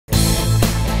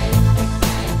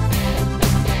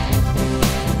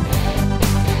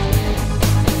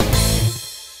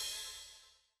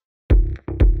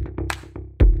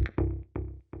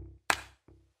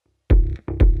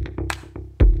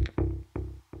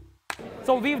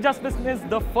So we've just witnessed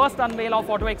the first unveil of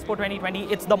Auto Expo 2020.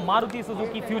 It's the Maruti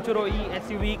Suzuki Futuro-e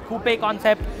SUV-coupe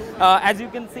concept. As you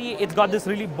can see, it's got this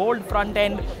really bold front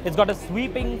end. It's got a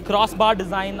sweeping crossbar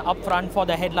design up front for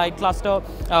the headlight cluster,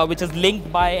 which is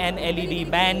linked by an LED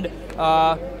band.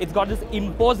 It's got this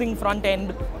imposing front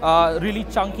end, really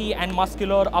chunky and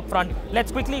muscular up front.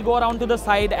 Let's quickly go around to the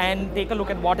side and take a look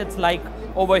at what it's like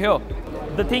over here.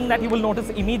 The thing that you will notice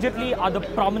immediately are the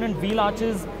prominent wheel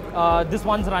arches. This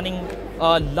one's running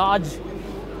large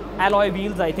alloy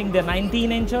wheels. I think they're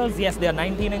 19 inches. Yes, they're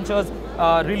 19 inches.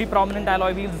 Really prominent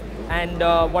alloy wheels.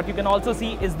 And what you can also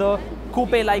see is the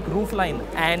coupe-like roofline,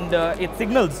 and it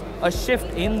signals a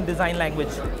shift in design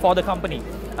language for the company.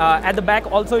 At the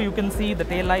back also you can see the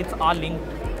tail lights are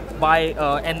linked by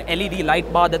an LED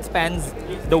light bar that spans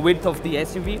the width of the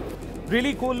SUV.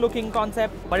 Really cool looking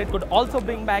concept, but it could also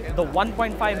bring back the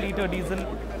 1.5 litre diesel,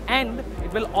 and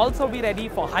it will also be ready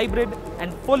for hybrid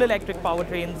and full electric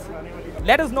powertrains.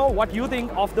 Let us know what you think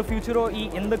of the Futuro-e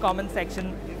in the comment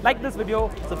section. Like this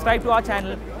video, subscribe to our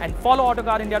channel and follow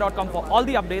autocarindia.com for all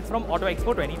the updates from Auto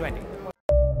Expo 2020.